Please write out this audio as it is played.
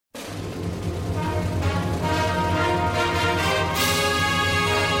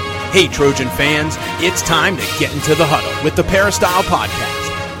Hey, Trojan fans, it's time to get into the huddle with the Peristyle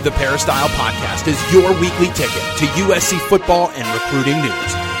Podcast. The Peristyle Podcast is your weekly ticket to USC football and recruiting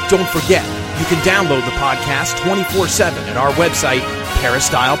news. Don't forget, you can download the podcast 24/7 at our website,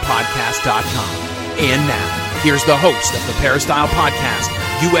 peristylepodcast.com. And now, here's the host of the Peristyle Podcast,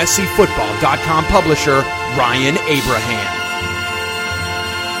 USCFootball.com publisher, Ryan Abraham.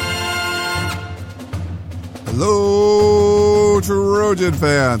 Hello, Trojan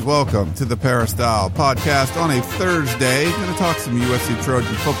fans. Welcome to the Peristyle Podcast on a Thursday. Going to talk some USC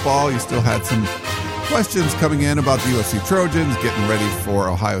Trojan football. You still had some questions coming in about the USC Trojans getting ready for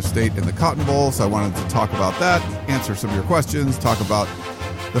Ohio State in the Cotton Bowl, so I wanted to talk about that, answer some of your questions, talk about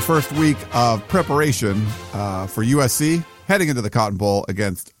the first week of preparation for USC heading into the Cotton Bowl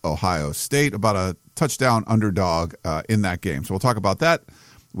against Ohio State, about a touchdown underdog in that game. So we'll talk about that.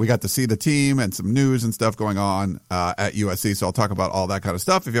 We got to see the team and some news and stuff going on at USC, so I'll talk about all that kind of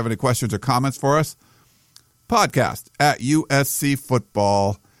stuff. If you have any questions or comments for us, podcast at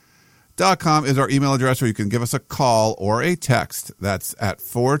uscfootball.com is our email address, where you can give us a call or a text. That's at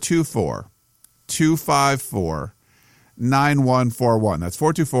 424-254-9141. That's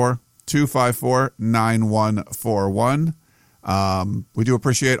 424-254-9141. We do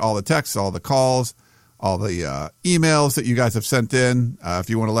appreciate all the texts, all the calls, all the emails that you guys have sent in. If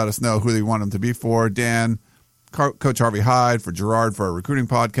you want to let us know who you want them to be for, Dan, Coach Harvey Hyde, for Gerard for our recruiting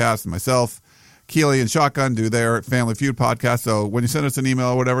podcast, and myself, Keely and Shotgun do their Family Feud podcast. So when you send us an email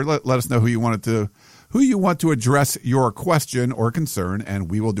or whatever, let us know who you want to address your question or concern,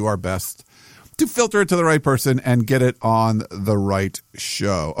 and we will do our best to filter it to the right person and get it on the right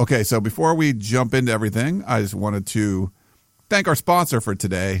show. Okay, so before we jump into everything, I just wanted to thank our sponsor for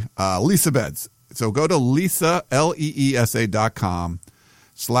today, Lisa Beds. So go to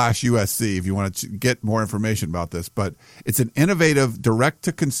leesa.com/USC if you want to get more information about this. But it's an innovative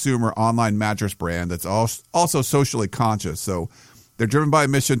direct-to-consumer online mattress brand that's also socially conscious. So they're driven by a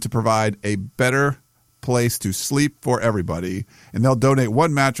mission to provide a better place to sleep for everybody. And they'll donate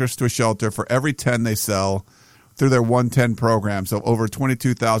one mattress to a shelter for every 10 they sell through their 110 program. So over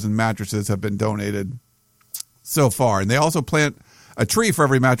 22,000 mattresses have been donated so far. And they also plant a tree for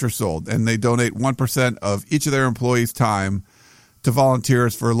every mattress sold, and they donate 1% of each of their employees' time to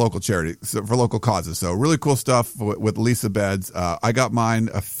volunteers for local charity, for local causes. So really cool stuff with Lisa Beds. I got mine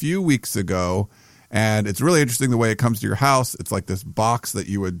a few weeks ago, and it's really interesting the way it comes to your house. It's like this box that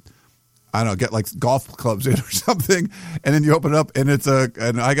you would, I don't know, get like golf clubs in or something, and then you open it up, and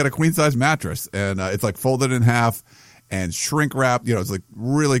and I got a queen size mattress, and it's like folded in half and shrink wrapped. You know, it's like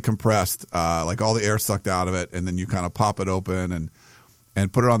really compressed, like all the air sucked out of it, and then you kind of pop it open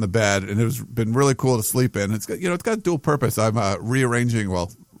and put it on the bed, and it's been really cool to sleep in. It's got dual purpose. I'm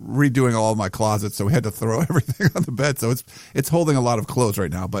redoing all of my closets, so we had to throw everything on the bed. So it's holding a lot of clothes right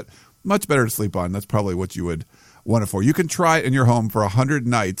now, but much better to sleep on. That's probably what you would want it for. You can try it in your home for 100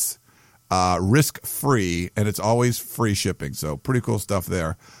 nights, risk-free, and it's always free shipping. So pretty cool stuff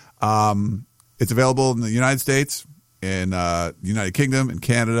there. It's available in the United States, in United Kingdom, in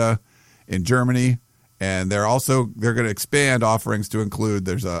Canada, in Germany. And they're going to expand offerings to include,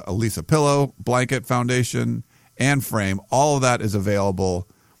 there's a Lisa pillow, blanket, foundation, and frame. All of that is available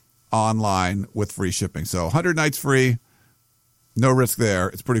online with free shipping. So 100 nights free, no risk there.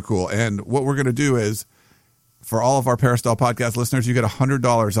 It's pretty cool. And what we're going to do is, for all of our Peristyle Podcast listeners, you get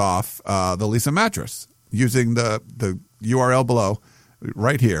 $100 off the Lisa mattress using the URL below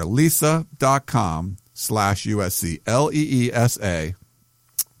right here, leesa.com/USC,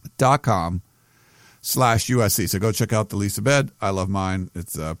 leesa.com/USC. So go check out the Lisa bed. I love mine.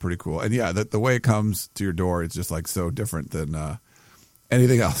 It's pretty cool. And yeah, the way it comes to your door, it's just like so different than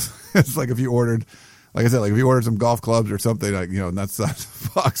anything else. It's like if you ordered, like I said, like if you ordered some golf clubs or something, like, and that's the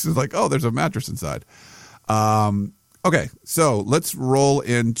box is like, oh, there's a mattress inside. Okay, so let's roll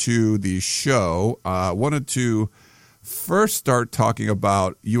into the show. Wanted to first start talking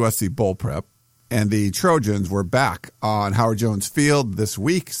about USC bowl prep, and the Trojans were back on Howard Jones Field this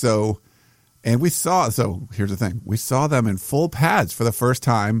week. And here's the thing. We saw them in full pads for the first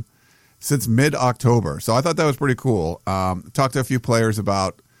time since mid-October. So I thought that was pretty cool. Talked to a few players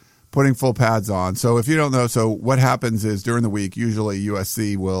about putting full pads on. So if you don't know, so what happens is during the week, usually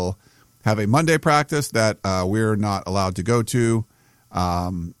USC will have a Monday practice that we're not allowed to go to.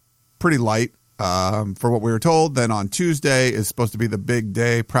 Pretty light for what we were told. Then on Tuesday is supposed to be the big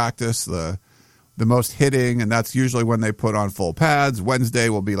day practice, the most hitting, and that's usually when they put on full pads. Wednesday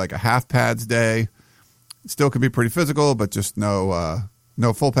will be like a half pads day. Still can be pretty physical, but just no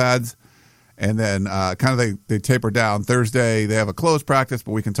full pads. And then they taper down. Thursday, they have a closed practice,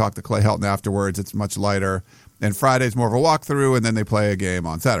 but we can talk to Clay Helton afterwards. It's much lighter. And Friday's more of a walkthrough, and then they play a game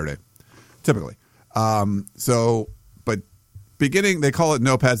on Saturday, typically. But beginning, they call it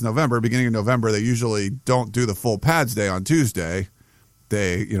No Pads November. Beginning of November, they usually don't do the full pads day on Tuesday.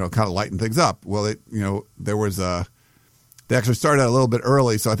 They, kind of lighten things up. Well, they actually started a little bit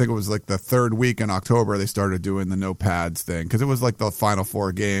early, so I think it was like the third week in October they started doing the no pads thing because it was like the final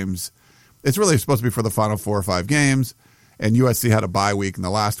 4 games. It's really supposed to be for the final 4 or 5 games, and USC had a bye week in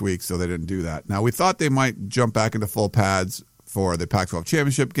the last week, so they didn't do that. Now, we thought they might jump back into full pads for the Pac-12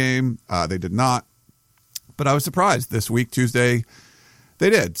 championship game. They did not, but I was surprised. This week, Tuesday,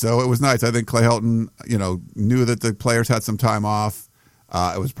 they did, so it was nice. I think Clay Helton, knew that the players had some time off.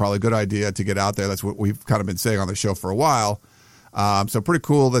 It was probably a good idea to get out there. That's what we've kind of been saying on the show for a while. So pretty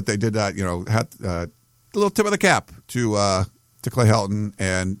cool that they did that. Had a little tip of the cap to Clay Helton,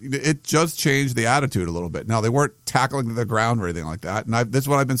 and it just changed the attitude a little bit. Now, they weren't tackling to the ground or anything like that, and this is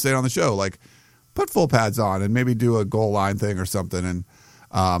what I've been saying on the show. Like, put full pads on and maybe do a goal line thing or something, and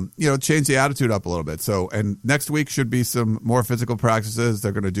change the attitude up a little bit. So, and next week should be some more physical practices.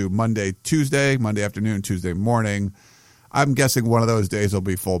 They're going to do Monday afternoon, Tuesday morning. I'm guessing one of those days will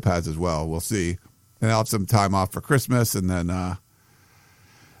be full pads as well. We'll see. And they'll have some time off for Christmas, and then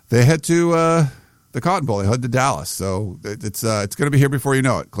they head to the Cotton Bowl. They head to Dallas, so it's going to be here before you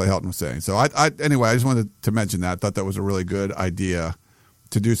know it. Clay Helton was saying. So anyway, I just wanted to mention that. I thought that was a really good idea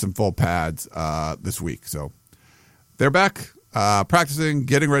to do some full pads this week. So they're back practicing,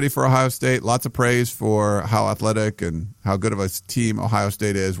 getting ready for Ohio State. Lots of praise for how athletic and how good of a team Ohio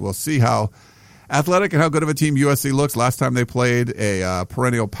State is. We'll see how athletic and how good of a team USC looks. Last time they played a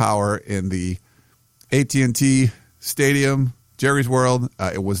perennial power in the AT&T Stadium, Jerry's World,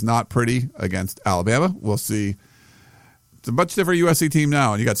 it was not pretty against Alabama. We'll see. It's a much different USC team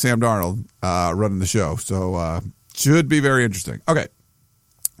now, and you got Sam Darnold running the show, so should be very interesting. Okay,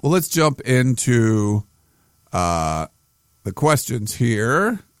 well, let's jump into the questions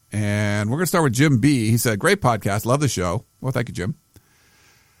here, and we're going to start with Jim B. He said, great podcast, love the show. Well, thank you, Jim.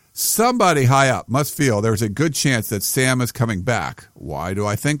 Somebody high up must feel there's a good chance that Sam is coming back. Why do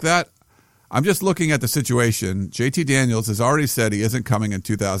I think that? I'm just looking at the situation. JT Daniels has already said he isn't coming in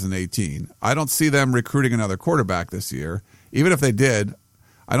 2018. I don't see them recruiting another quarterback this year. Even if they did,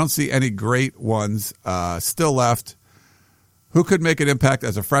 I don't see any great ones still left. Who could make an impact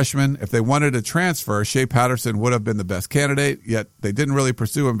as a freshman? If they wanted to transfer, Shea Patterson would have been the best candidate, yet they didn't really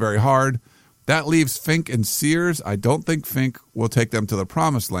pursue him very hard. That leaves Fink and Sears. I don't think Fink will take them to the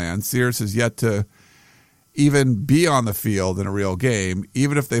promised land. Sears has yet to even be on the field in a real game.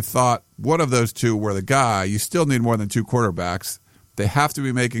 Even if they thought one of those two were the guy, you still need more than 2 quarterbacks. They have to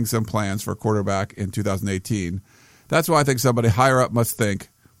be making some plans for a quarterback in 2018. That's why I think somebody higher up must think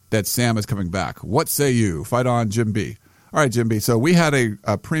that Sam is coming back. What say you? Fight on, Jim B. All right, Jim B. So we had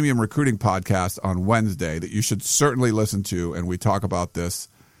a premium recruiting podcast on Wednesday that you should certainly listen to, and we talk about this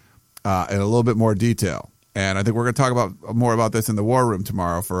in a little bit more detail. And I think we're going to talk about more about this in the War Room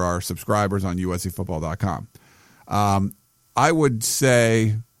tomorrow for our subscribers on USCfootball.com. I would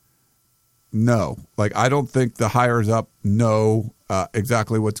say no. Like, I don't think the hires up know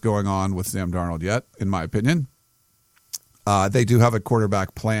exactly what's going on with Sam Darnold yet, in my opinion. They do have a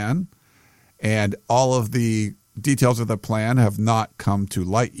quarterback plan, and all of the details of the plan have not come to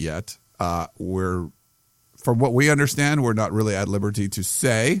light yet. From what we understand, we're not really at liberty to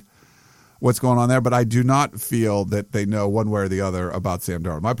say what's going on there, but I do not feel that they know one way or the other about Sam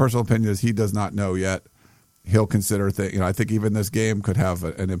Darnold. My personal opinion is he does not know yet. He'll consider things. I think even this game could have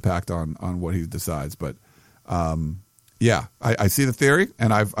an impact on what he decides. But I see the theory,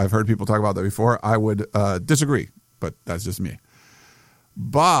 and I've heard people talk about that before. I would disagree, but that's just me.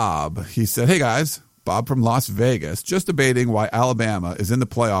 Bob, he said, hey guys, Bob from Las Vegas, just debating why Alabama is in the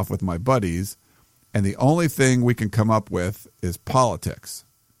playoff with my buddies, and the only thing we can come up with is politics.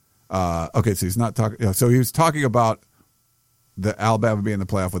 Okay, so he's not talking. So he was talking about the Alabama being in the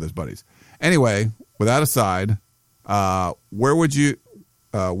playoff with his buddies. Anyway, with that aside, where would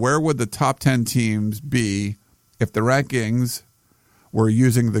the top 10 teams be if the rankings were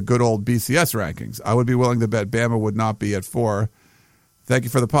using the good old BCS rankings? I would be willing to bet Bama would not be at 4. Thank you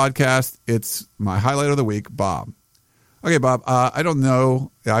for the podcast. It's my highlight of the week, Bob. Okay, Bob, I don't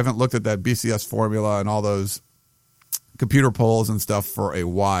know. I haven't looked at that BCS formula and all those computer polls and stuff for a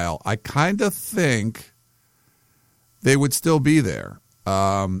while. I kind of think they would still be there,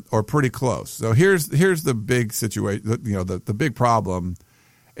 or pretty close. So here's the big situation. The big problem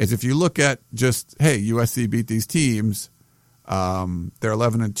is if you look at just, hey, USC beat these teams. They're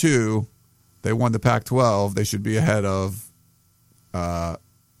 11-2. They won the Pac-12. They should be ahead of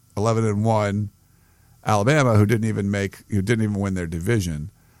 11-1 Alabama, who didn't even win their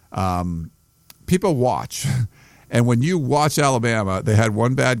division. People watch, and when you watch Alabama, they had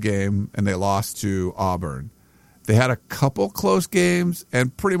one bad game and they lost to Auburn. They had a couple close games,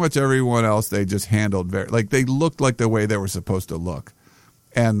 and pretty much everyone else they just handled they looked like the way they were supposed to look.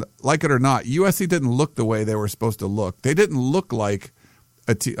 And like it or not, USC didn't look the way they were supposed to look. They didn't look like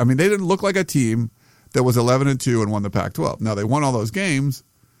a team. I mean, they didn't look like a team that was 11-2 and won the Pac-12. Now, they won all those games,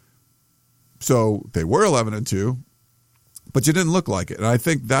 so they were 11-2, but you didn't look like it. And I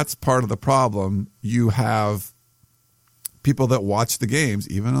think that's part of the problem. You have people that watch the games,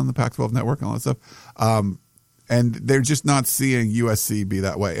 even on the Pac-12 network and all that stuff, and they're just not seeing USC be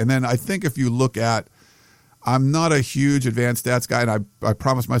that way. And then I think if you look at, I'm not a huge advanced stats guy, and I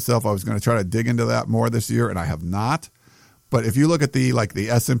promised myself I was going to try to dig into that more this year, and I have not. But if you look at the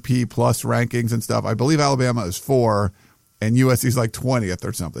S&P Plus rankings and stuff, I believe Alabama is 4, and USC is 20th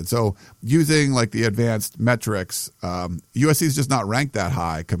or something. So using the advanced metrics, USC is just not ranked that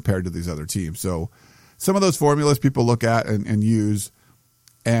high compared to these other teams. So some of those formulas people look at and use,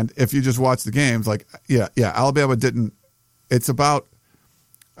 and if you just watch the games, Alabama didn't. It's about.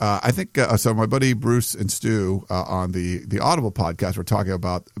 I think so. My buddy Bruce and Stu on the Audible podcast were talking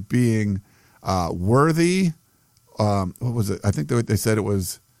about being worthy. What was it? I think they said it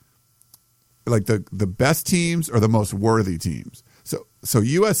was the best teams or the most worthy teams. So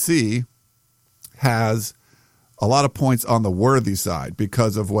USC has a lot of points on the worthy side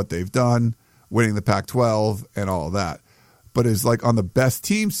because of what they've done, winning the Pac-12 and all of that. But is on the best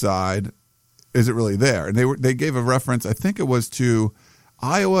team side, is it really there? And they gave a reference. I think it was to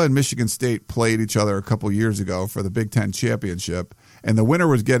Iowa and Michigan State played each other a couple years ago for the Big Ten championship, and the winner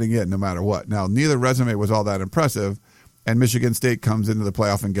was getting in no matter what. Now, neither resume was all that impressive, and Michigan State comes into the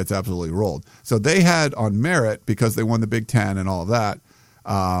playoff and gets absolutely rolled. So they had, on merit, because they won the Big Ten and all of that,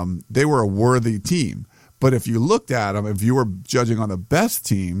 they were a worthy team. But if you looked at them, if you were judging on the best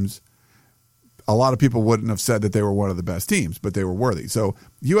teams, a lot of people wouldn't have said that they were one of the best teams, but they were worthy. So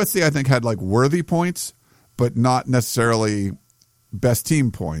USC, I think, had worthy points, but not necessarily best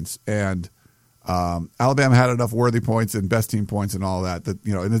team points, and Alabama had enough worthy points and best team points and all that.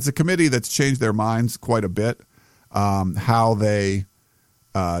 And it's a committee that's changed their minds quite a bit, how they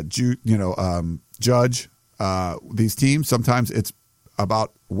judge these teams. Sometimes it's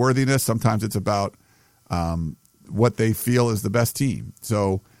about worthiness. Sometimes it's about what they feel is the best team.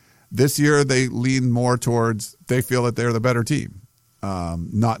 So this year they lean more towards they feel that they're the better team,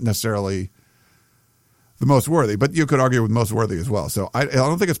 not necessarily the most worthy, but you could argue with most worthy as well. So I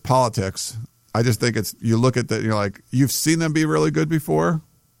don't think it's politics. I just think it's, you look at that, you're you've seen them be really good before.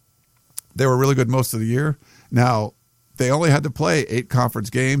 They were really good most of the year. Now, they only had to play 8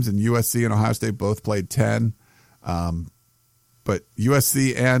 conference games, and USC and Ohio State both played 10. But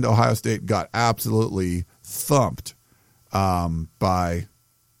USC and Ohio State got absolutely thumped by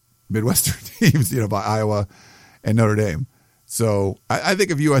Midwestern teams, by Iowa and Notre Dame. So I think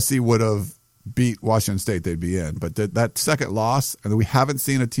if USC would have beat Washington State, they'd be in. But that second loss, and we haven't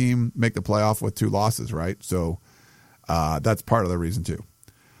seen a team make the playoff with 2 losses, right? So that's part of the reason too.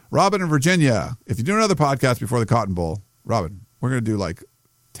 Robin in Virginia, if you do another podcast before the Cotton Bowl, Robin, we're going to do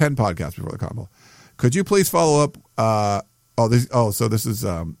 10 podcasts before the Cotton Bowl. Could you please follow up? This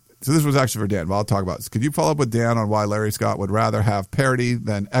was actually for Dan, but I'll talk about this. Could you follow up with Dan on why Larry Scott would rather have parity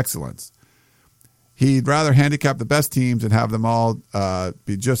than excellence? He'd rather handicap the best teams and have them all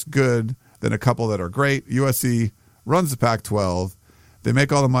be just good than a couple that are great. USC runs the Pac-12. They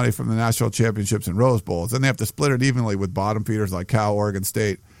make all the money from the national championships and Rose Bowls. Then they have to split it evenly with bottom feeders like Cal, Oregon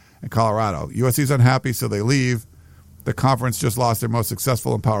State, and Colorado. USC's unhappy, so they leave. The conference just lost their most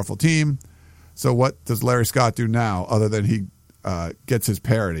successful and powerful team. So what does Larry Scott do now other than he gets his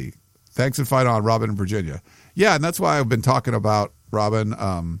parity? Thanks and fight on, Robin in Virginia. Yeah, and that's why I've been talking about, Robin,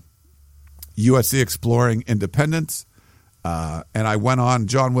 USC exploring independence. And I went on.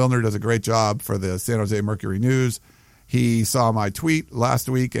 John Wilner does a great job for the San Jose Mercury News. He saw my tweet last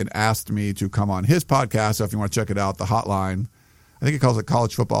week and asked me to come on his podcast. So if you want to check it out, the hotline, I think he calls it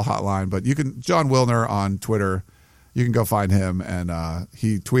College Football Hotline, but you can, John Wilner on Twitter, you can go find him, and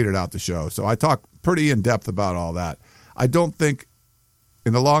he tweeted out the show. So I talk pretty in depth about all that. I don't think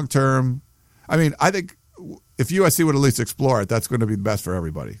in the long term, I think if USC would at least explore it, that's going to be the best for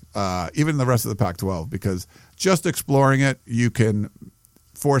everybody, even the rest of the Pac-12, because just exploring it, you can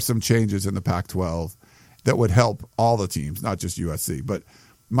force some changes in the Pac-12 that would help all the teams, not just USC. But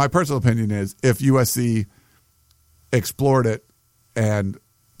my personal opinion is if USC explored it, and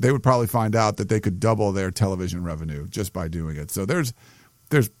they would probably find out that they could double their television revenue just by doing it. So there's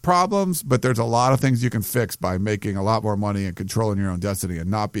there's problems, but there's a lot of things you can fix by making a lot more money and controlling your own destiny and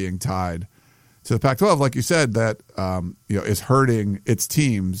not being tied to the Pac-12, like you said, that is hurting its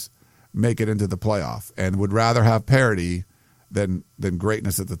teams make it into the playoff and would rather have parity than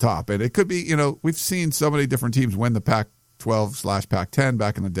greatness at the top. And it could be, we've seen so many different teams win the Pac-12/Pac-10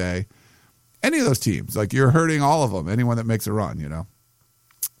 back in the day. Any of those teams, like you're hurting all of them, anyone that makes a run,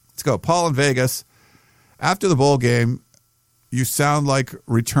 Let's go. Paul in Vegas. After the bowl game, you sound like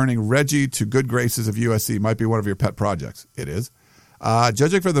returning Reggie to good graces of USC might be one of your pet projects. It is.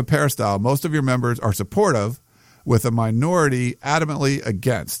 Judging from the peristyle, most of your members are supportive, with a minority adamantly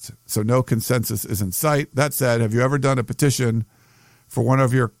against. So no consensus is in sight. That said, have you ever done a petition for one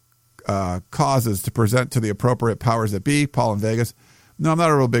of your causes to present to the appropriate powers that be? Paul in Vegas. No, I'm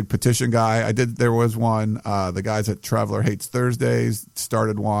not a real big petition guy. There was one. The guys at Traveler Hates Thursdays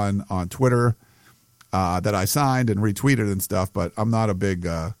started one on Twitter that I signed and retweeted and stuff, but I'm not a big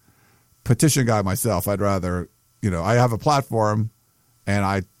petition guy myself. I'd rather, I have a platform and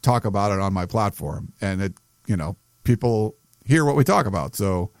I talk about it on my platform, and it, people hear what we talk about.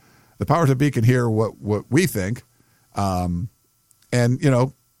 So the powers that be can hear what we think. And,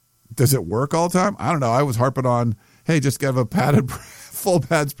 does it work all the time? I don't know. I was harping on, hey, just give a full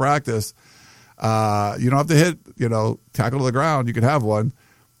pads practice. You don't have to hit, tackle to the ground. You could have one.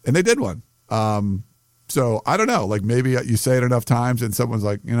 And they did one. So I don't know, like maybe you say it enough times and someone's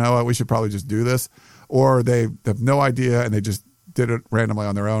like, you know what, we should probably just do this. Or they have no idea and they just did it randomly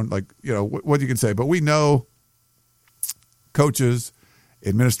on their own. Like, what you can say. But we know coaches,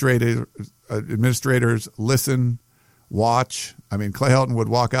 administrators listen, watch. I mean, Clay Helton would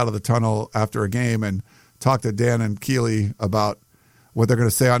walk out of the tunnel after a game and talk to Dan and Keeley about what they're going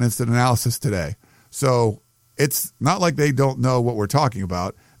to say on instant analysis today. So it's not like they don't know what we're talking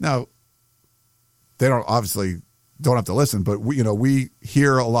about. Now, they don't have to listen, but we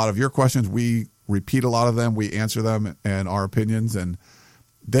hear a lot of your questions. We repeat a lot of them. We answer them and our opinions, and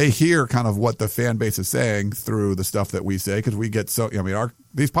they hear kind of what the fan base is saying through the stuff that we say, because we get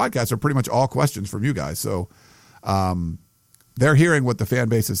these podcasts are pretty much all questions from you guys. So they're hearing what the fan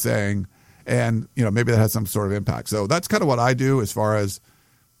base is saying, and maybe that has some sort of impact. So that's kind of what I do as far as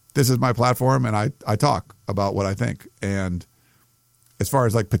this is my platform, and I talk about what I think. And as far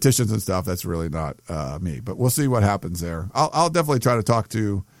as like petitions and stuff, that's really not me, but we'll see what happens there. I'll definitely try to talk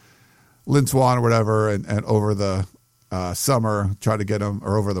to Lynn Swan or whatever, and over the summer, try to get him,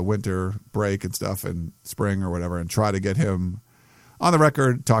 or over the winter break and stuff and spring or whatever, and try to get him on the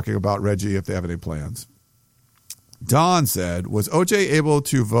record talking about Reggie if they have any plans. Don said, was OJ able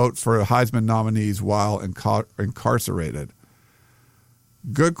to vote for Heisman nominees while incarcerated?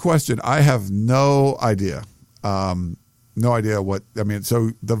 Good question. I have no idea. No idea what,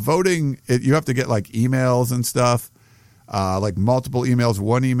 so the voting, you have to get like emails and stuff, like multiple emails,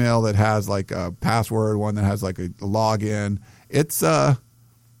 one email that has like a password, one that has like a login. It's, and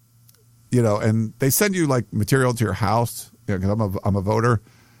they send you like material to your house, because I'm a voter.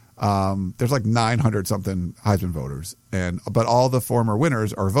 There's like 900 something Heisman voters, but all the former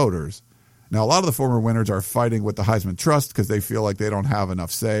winners are voters. Now, a lot of the former winners are fighting with the Heisman Trust because they feel like they don't have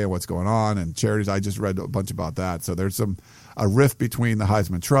enough say in what's going on, and charities. I just read a bunch about that. So there's a rift between the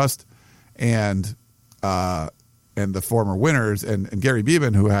Heisman Trust and the former winners. And Gary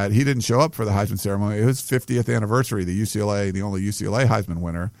Beeman, he didn't show up for the Heisman ceremony. It was 50th anniversary, the only UCLA Heisman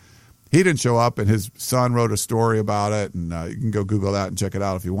winner. He didn't show up, and his son wrote a story about it, and you can go Google that and check it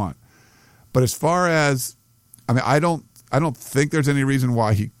out if you want. But as far as, I don't think there's any reason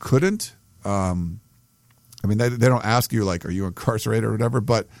why he couldn't. They don't ask you like, are you incarcerated or whatever,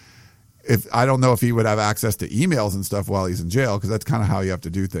 but I don't know if he would have access to emails and stuff while he's in jail, because that's kind of how you have to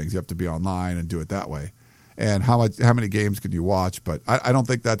do things. You have to be online and do it that way. And how many games could you watch? But I don't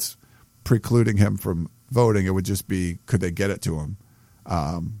think that's precluding him from voting. It would just be, could they get it to him?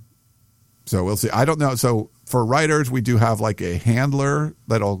 So we'll see. I don't know. So for writers, we do have like a handler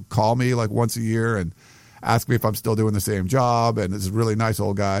that'll call me like once a year and ask me if I'm still doing the same job. And this is a really nice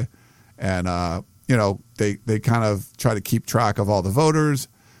old guy. And, they kind of try to keep track of all the voters,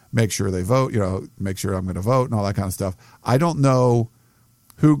 make sure they vote, make sure I'm going to vote and all that kind of stuff. I don't know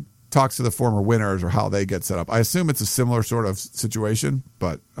who talks to the former winners or how they get set up. I assume it's a similar sort of situation,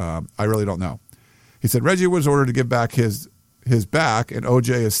 but I really don't know. He said, Reggie was ordered to give back his back, and OJ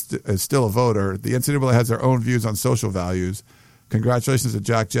is still a voter. The NCAA has their own views on social values. Congratulations to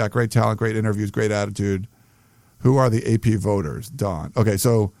Jack. Great talent, great interviews, great attitude. Who are the AP voters? Don. Okay,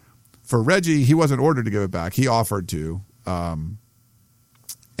 so for Reggie, he wasn't ordered to give it back. He offered to. And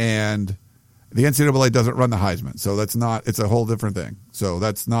the NCAA doesn't run the Heisman. So it's a whole different thing. So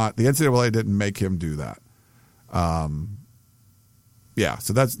the NCAA didn't make him do that. Yeah,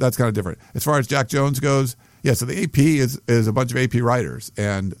 so that's kind of different. As far as Jack Jones goes, yeah, so the AP is a bunch of AP writers,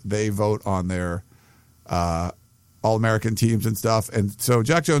 and they vote on their All-American teams and stuff. And so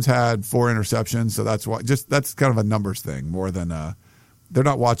Jack Jones had 4 interceptions, so that's kind of a numbers thing more than they're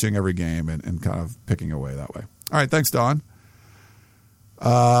not watching every game and kind of picking away that way. All right, thanks, Don.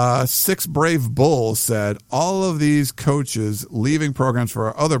 6 Brave Bulls said, all of these coaches leaving programs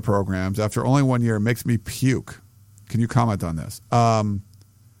for other programs after only 1 year makes me puke. Can you comment on this?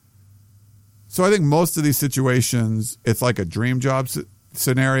 So I think most of these situations, it's like a dream job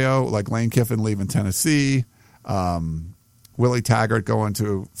scenario, like Lane Kiffin leaving Tennessee, Willie Taggart going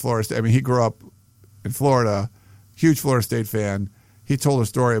to Florida State. I mean, he grew up in Florida, huge Florida State fan. He told a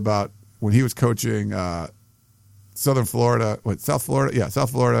story about when he was coaching South Florida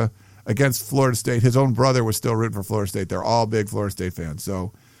against Florida State. His own brother was still rooting for Florida State. They're all big Florida State fans.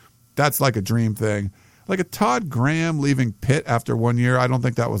 So that's like a dream thing. Like a Todd Graham leaving Pitt after 1 year, I don't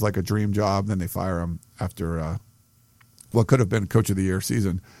think that was like a dream job. Then they fire him after what could have been Coach of the Year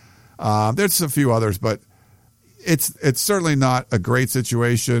season. There's a few others, but it's certainly not a great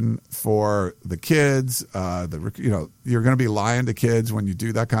situation for the kids. You're going to be lying to kids when you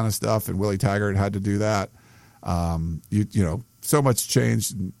do that kind of stuff, and Willie Taggart had to do that. So much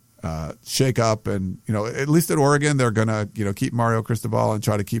change, shake up, and at least at Oregon they're going to keep Mario Cristobal and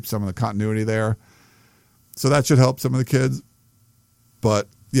try to keep some of the continuity there. So that should help some of the kids. But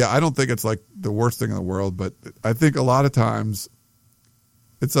yeah, I don't think it's like the worst thing in the world, but I think a lot of times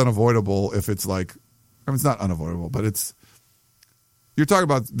it's unavoidable if it's like, it's not unavoidable, but you're talking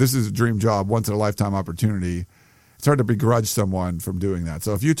about this is a dream job, once in a lifetime opportunity. It's hard to begrudge someone from doing that.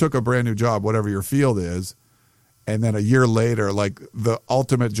 So if you took a brand new job, whatever your field is, and then a year later, like the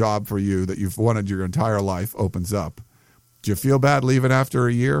ultimate job for you that you've wanted your entire life opens up, do you feel bad leaving after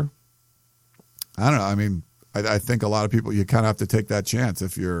a year? I don't know. I mean, I think a lot of people, you kind of have to take that chance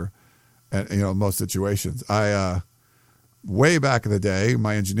if you're, most situations. Way back in the day,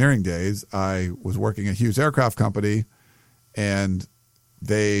 my engineering days, I was working at Hughes Aircraft Company, and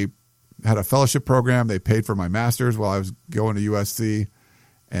they had a fellowship program. They paid for my master's while I was going to USC,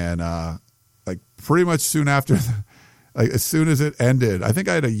 and pretty much soon after, as soon as it ended, I think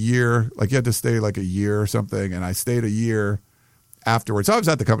I had a year. Like you had to stay like a year or something, and I stayed a year afterwards. So I was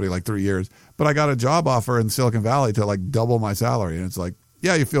at the company like 3 years, but I got a job offer in Silicon Valley to like double my salary, and it's like,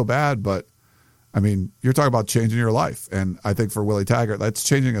 yeah, you feel bad, but I mean, you're talking about changing your life. And I think for Willie Taggart, that's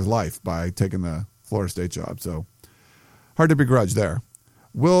changing his life by taking the Florida State job. So hard to begrudge there.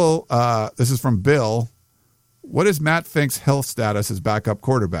 This is from Bill. What is Matt Fink's health status as backup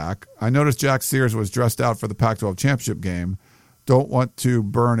quarterback? I noticed Jack Sears was dressed out for the Pac-12 championship game. Don't want to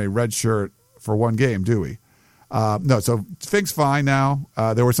burn a red shirt for one game, do we? No, so Fink's fine now.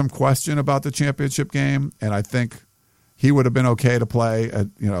 There was some question about the championship game, and I think he would have been okay to play.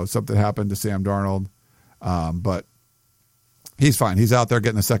 Something happened to Sam Darnold. But he's fine. He's out there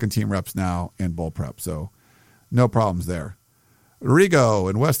getting the second team reps now in bowl prep. So no problems there. Rigo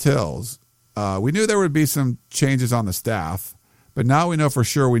in West Hills. We knew there would be some changes on the staff, but now we know for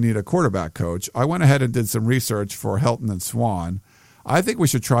sure we need a quarterback coach. I went ahead and did some research for Helton and Swan. I think we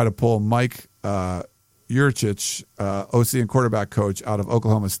should try to pull Mike Yurcich, OC and quarterback coach, out of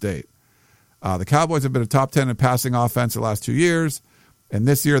Oklahoma State. The Cowboys have been a top 10 in passing offense the last 2 years, and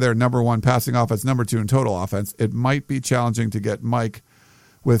this year they're number 1 passing offense, number 2 in total offense. It might be challenging to get Mike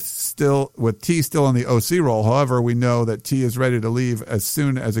with T still in the OC role. However, we know that T is ready to leave as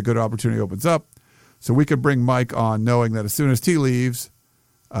soon as a good opportunity opens up. So we could bring Mike on knowing that as soon as T leaves,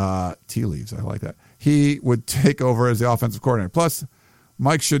 I like that, he would take over as the offensive coordinator. Plus,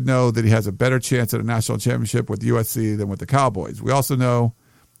 Mike should know that he has a better chance at a national championship with USC than with the Cowboys. We also know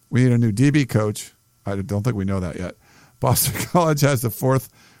we need a new DB coach. I don't think we know that yet. Boston College has the 4th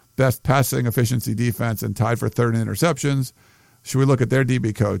best passing efficiency defense and tied for 3rd in interceptions. Should we look at their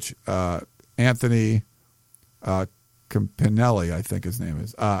DB coach, Anthony Campanelli, I think his name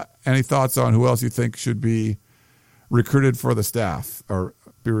is. Any thoughts on who else you think should be recruited for the staff or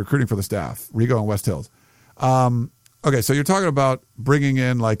be recruiting for the staff? Rigo and West Hills. Okay, so you're talking about bringing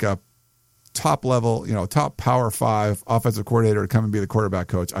in like a top level, top Power 5 offensive coordinator to come and be the quarterback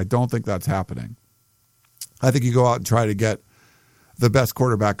coach. I don't think that's happening. I think you go out and try to get the best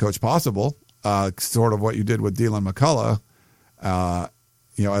quarterback coach possible, sort of what you did with Dylan McCullough, at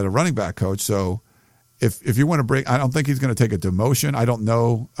a running back coach. So if you want to bring, I don't think he's going to take a demotion. I don't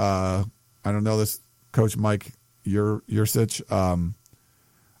know this coach Mike Yurcich.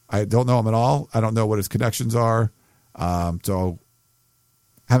 I don't know him at all. I don't know what his connections are. So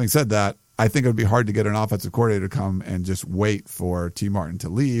having said that, I think it would be hard to get an offensive coordinator to come and just wait for T. Martin to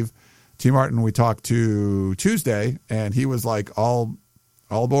leave. T. Martin, we talked to Tuesday, and he was like all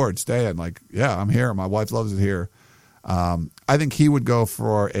all aboard, stay in. Like, yeah, I'm here. My wife loves it here. I think he would go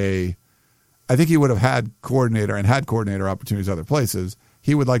for I think he would have had coordinator opportunities other places.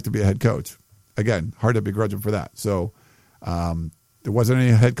 He would like to be a head coach. Again, hard to begrudge him for that. So there wasn't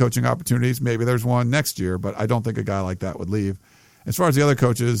any head coaching opportunities. Maybe there's one next year, but I don't think a guy like that would leave. As far as the other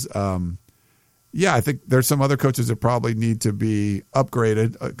coaches, I think there's some other coaches that probably need to be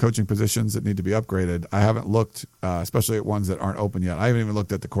upgraded, coaching positions that need to be upgraded. I haven't looked, especially at ones that aren't open yet. I haven't even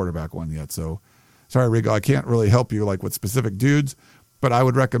looked at the quarterback one yet. So sorry, Rigo, I can't really help you like with specific dudes, but I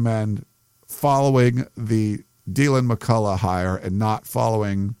would recommend following the Dylan McCullough hire and not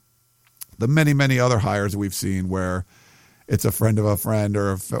following the many, many other hires we've seen where it's a friend of a friend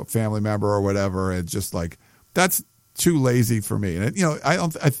or a family member or whatever. It's just like, that's too lazy for me. And, I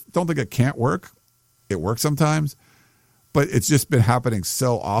don't think it can't work. It works sometimes, but it's just been happening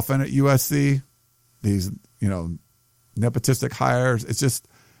so often at USC. These, nepotistic hires. It's just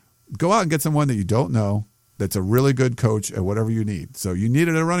go out and get someone that you don't know that's a really good coach at whatever you need. So you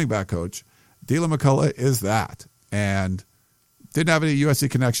needed a running back coach. Dylan McCullough is that, and didn't have any USC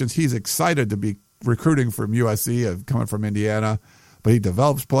connections. He's excited to be recruiting from USC, coming from Indiana, but he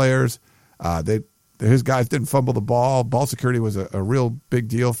develops players. His guys didn't fumble the ball. Ball security was a real big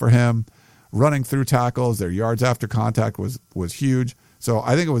deal for him. Running through tackles, their yards after contact was huge. So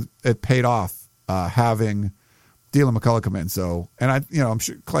I think it paid off having Dylan McCullough come in. So, and I'm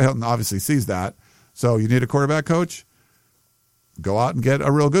sure Clay Helton obviously sees that. So you need a quarterback coach. Go out and get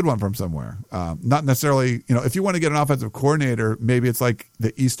a real good one from somewhere. Not necessarily, if you want to get an offensive coordinator, maybe it's like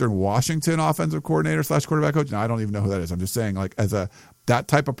the Eastern Washington offensive coordinator / quarterback coach. Now, I don't even know who that is. I'm just saying, like, that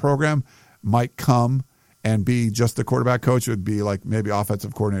type of program might come and be just the quarterback coach. It would be like maybe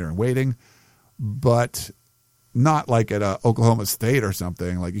offensive coordinator in waiting, but not like at Oklahoma State or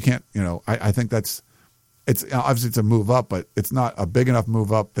something. Like, you can't, I think it's obviously it's a move up, but it's not a big enough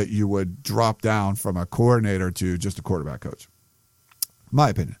move up that you would drop down from a coordinator to just a quarterback coach. My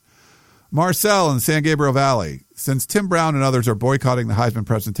opinion. Marcel in San Gabriel Valley. Since Tim Brown and others are boycotting the Heisman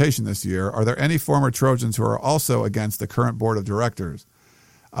presentation this year, are there any former Trojans who are also against the current board of directors?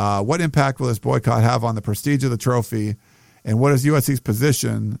 What impact will this boycott have on the prestige of the trophy? And what is USC's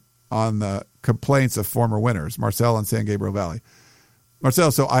position on the complaints of former winners? Marcel in San Gabriel Valley.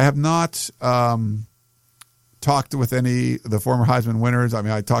 Marcel, so I have not talked with any of the former Heisman winners. I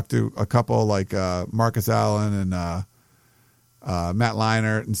mean, I talked to a couple like Marcus Allen and Matt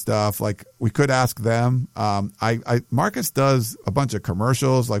Leinart and stuff. Like, we could ask them. Marcus does a bunch of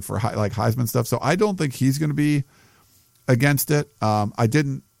commercials like for Heisman stuff, so I don't think he's going to be against it. I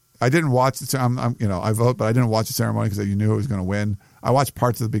didn't watch the. I vote, but I didn't watch the ceremony because you knew it was going to win. I watched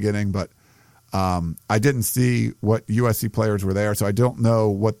parts of the beginning, but I didn't see what USC players were there, so I don't know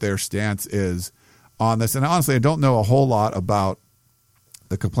what their stance is on this. And honestly, I don't know a whole lot about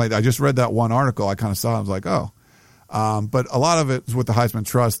the complaint. I just read that one article. I kind of saw it. I was like, oh. But a lot of it with the Heisman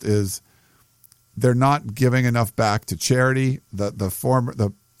Trust is they're not giving enough back to charity. The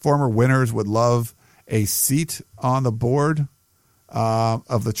former winners would love a seat on the board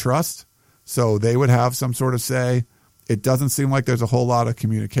of the trust, so they would have some sort of say. It doesn't seem like there's a whole lot of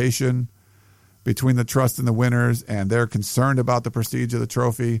communication between the trust and the winners, and they're concerned about the prestige of the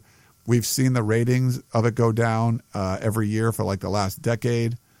trophy. We've seen the ratings of it go down every year for like the last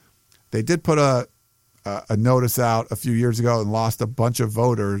decade. They did put a notice out a few years ago and lost a bunch of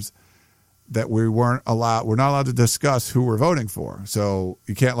voters that we're not allowed to discuss who we're voting for. So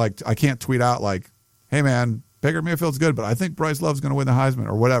you can't I can't tweet out like, hey man, Baker Mayfield's good, but I think Bryce Love's going to win the Heisman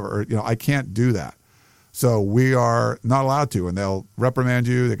or whatever. Or, I can't do that. So we are not allowed to, and they'll reprimand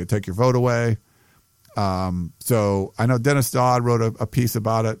you. They could take your vote away. So I know Dennis Dodd wrote a piece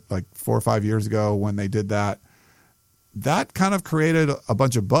about it like 4 or 5 years ago when they did that. That kind of created a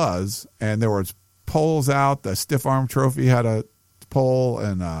bunch of buzz, and there was polls out. The Stiff Arm Trophy had a poll,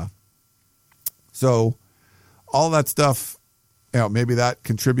 and so all that stuff, maybe that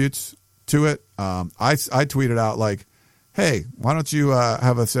contributes to it. I tweeted out like, hey, why don't you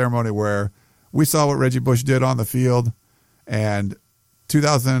have a ceremony where we saw what Reggie Bush did on the field, and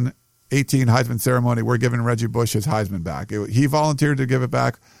 2018 Heisman ceremony, we're giving Reggie Bush his Heisman back. He volunteered to give it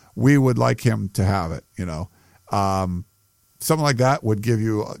back. We would like him to have it, Something like that would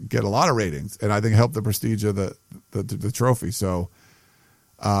get a lot of ratings, and I think help the prestige of the trophy. So,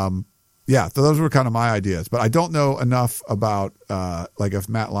 so those were kind of my ideas. But I don't know enough about if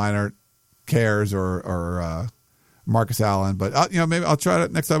Matt Leinart cares or Marcus Allen. But maybe I'll try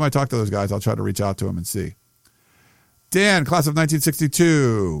to next time I talk to those guys. I'll try to reach out to them and see. Dan, class of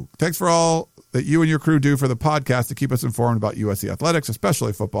 1962. Thanks for all that you and your crew do for the podcast to keep us informed about USC athletics,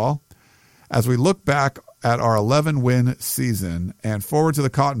 especially football. As we look back at our 11-win season and forward to the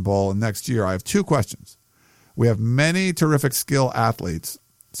Cotton Bowl next year, I have two questions. We have many terrific skill athletes.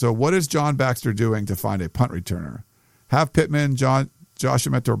 So what is John Baxter doing to find a punt returner? Have Pittman, Joshua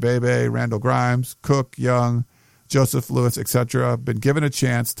Metorbebe, Randall Grimes, Cook, Young, Joseph Lewis, etc. been given a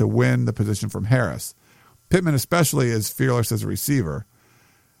chance to win the position from Harris? Pittman especially is fearless as a receiver.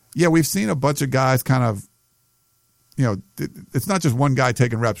 Yeah, we've seen a bunch of guys kind of, it's not just one guy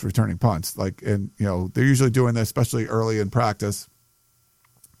taking reps returning punts. They're usually doing this, especially early in practice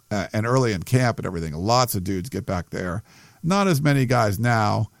and early in camp and everything. Lots of dudes get back there. Not as many guys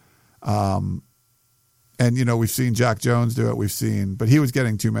now. We've seen Jack Jones do it. But he was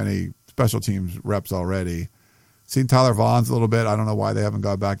getting too many special teams reps already. Seen Tyler Vaughn's a little bit. I don't know why they haven't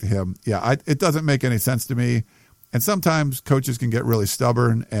gone back to him. Yeah, it doesn't make any sense to me. And sometimes coaches can get really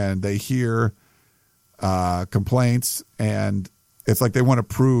stubborn and they hear complaints, and it's like they want to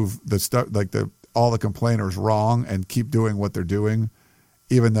prove all the complainers wrong and keep doing what they're doing,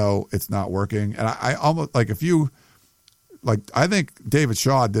 even though it's not working. And I almost I think David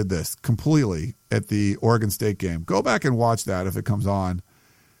Shaw did this completely at the Oregon State game. Go back and watch that if it comes on.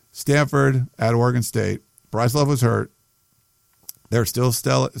 Stanford at Oregon State. Bryce Love was hurt. They're still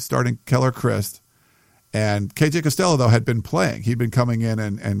starting Keller Christ. And KJ Costello, though, had been playing. He'd been coming in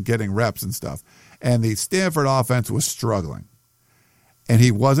and getting reps and stuff. And the Stanford offense was struggling. And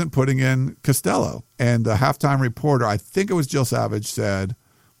he wasn't putting in Costello. And the halftime reporter, I think it was Jill Savage,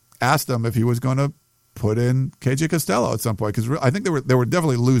 asked him if he was going to put in KJ Costello at some point. Because I think they were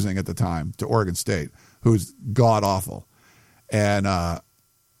definitely losing at the time to Oregon State, who's god-awful. And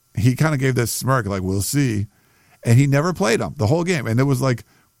he kind of gave this smirk, like, we'll see. And he never played him the whole game. And it was like,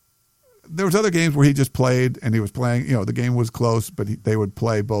 there was other games where he just played and he was playing, the game was close, but they would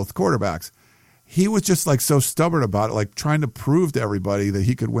play both quarterbacks. He was just like so stubborn about it, like trying to prove to everybody that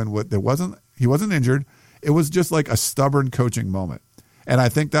he could win. He wasn't injured. It was just like a stubborn coaching moment. And I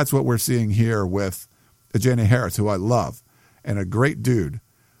think that's what we're seeing here with Ajane Harris, who I love and a great dude.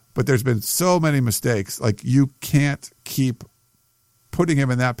 But there's been so many mistakes. Like, you can't keep putting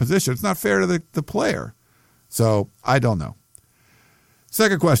him in that position. It's not fair to the player. So I don't know.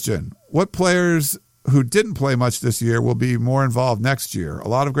 Second question. What players who didn't play much this year will be more involved next year? A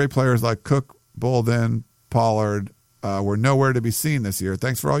lot of great players like Cook, Bolden, Pollard were nowhere to be seen this year.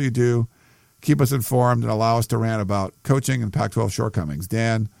 Thanks for all you do. Keep us informed and allow us to rant about coaching and Pac-12 shortcomings.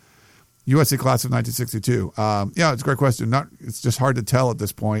 Dan, USC class of 1962. It's a great question. It's just hard to tell at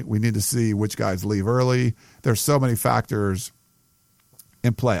this point. We need to see which guys leave early. There's so many factors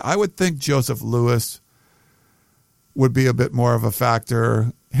in play. I would think Joseph Lewis would be a bit more of a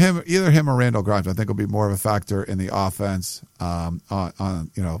factor. Either him or Randall Grimes, I think, will be more of a factor in the offense, in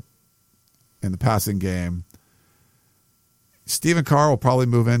the passing game. Stephen Carr will probably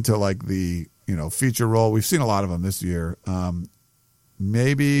move into like the feature role. We've seen a lot of them this year.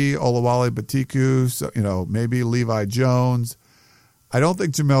 Maybe Olawale Batiku, maybe Levi Jones. I don't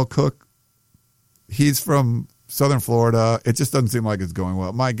think Jamel Cook. He's from Southern Florida. It just doesn't seem like it's going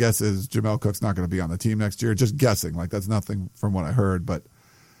well. My guess is Jamel Cook's not going to be on the team next year. Just guessing. Like, that's nothing from what I heard. But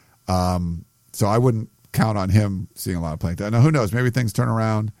so I wouldn't count on him seeing a lot of playing time. Now, who knows? Maybe things turn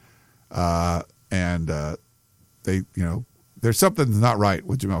around and there's something not right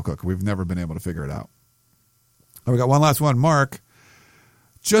with Jamel Cook. We've never been able to figure it out. We got one last one. Mark,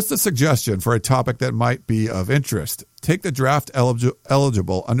 just a suggestion for a topic that might be of interest. Take the draft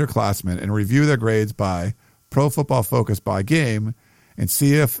eligible underclassmen and review their grades by Pro Football Focus by game and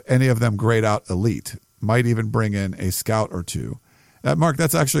see if any of them grade out elite. Might even bring in a scout or two. Mark,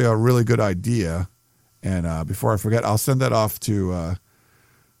 that's actually a really good idea. And before I forget, I'll send that off to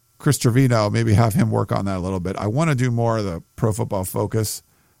Chris Trevino, maybe have him work on that a little bit. I want to do more of the Pro Football Focus,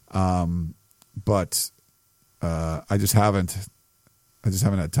 but I just haven't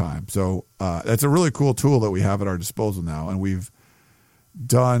had time. So that's a really cool tool that we have at our disposal now, and we've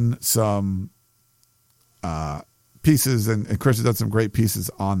done some pieces, and Chris has done some great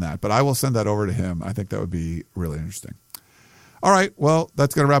pieces on that. But I will send that over to him. I think that would be really interesting. All right, well,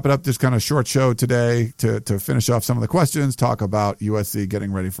 that's going to wrap it up. Just kind of short show today to finish off some of the questions, talk about USC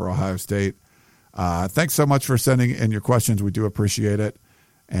getting ready for Ohio State. Thanks so much for sending in your questions. We do appreciate it.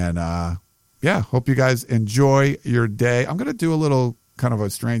 And, hope you guys enjoy your day. I'm going to do a little kind of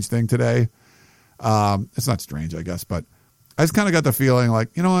a strange thing today. It's not strange, I guess, but I just kind of got the feeling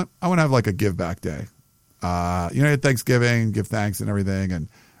like, you know what, I want to have like a give back day. Thanksgiving, give thanks and everything. And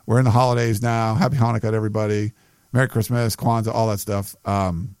we're in the holidays now. Happy Hanukkah to everybody. Merry Christmas, Kwanzaa, all that stuff.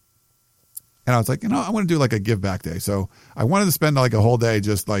 And I was like, I want to do like a give back day. So I wanted to spend like a whole day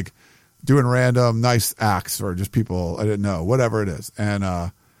just like doing random nice acts for just people I didn't know, whatever it is.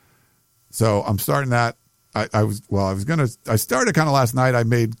 And so I'm starting that I started kind of last night. I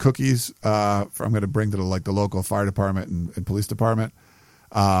made cookies. I'm going to bring to the local fire department and police department.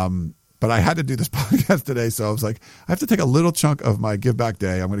 But I had to do this podcast today, so I was like, I have to take a little chunk of my give back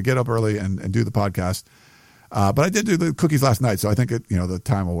day. I'm going to get up early and do the podcast. But I did do the cookies last night, so I think the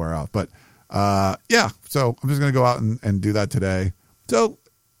time will wear out. But so I'm just going to go out and do that today. So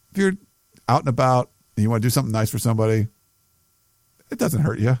if you're out and about and you want to do something nice for somebody, it doesn't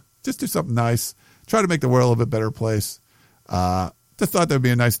hurt you. Just do something nice. Try to make the world a little bit better place. Just thought that would be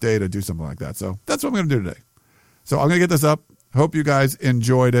a nice day to do something like that. So that's what I'm going to do today. So I'm going to get this up. Hope you guys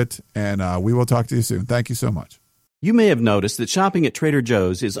enjoyed it, and we will talk to you soon. Thank you so much. You may have noticed that shopping at Trader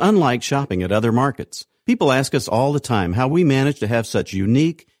Joe's is unlike shopping at other markets. People ask us all the time how we manage to have such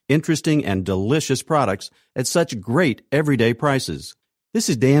unique, interesting, and delicious products at such great everyday prices. This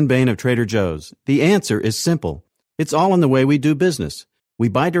is Dan Bain of Trader Joe's. The answer is simple. It's all in the way we do business. We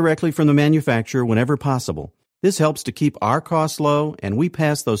buy directly from the manufacturer whenever possible. This helps to keep our costs low, and we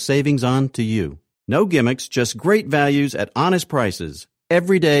pass those savings on to you. No gimmicks, just great values at honest prices.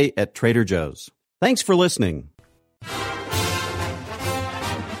 Every day at Trader Joe's. Thanks for listening.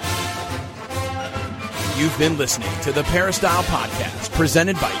 You've been listening to the Peristyle Podcast,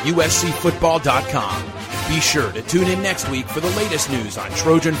 presented by USCFootball.com. Be sure to tune in next week for the latest news on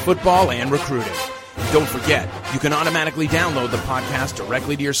Trojan football and recruiting. And don't forget, you can automatically download the podcast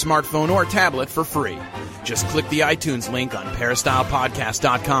directly to your smartphone or tablet for free. Just click the iTunes link on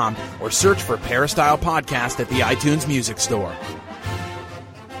peristylepodcast.com or search for Peristyle Podcast at the iTunes Music Store.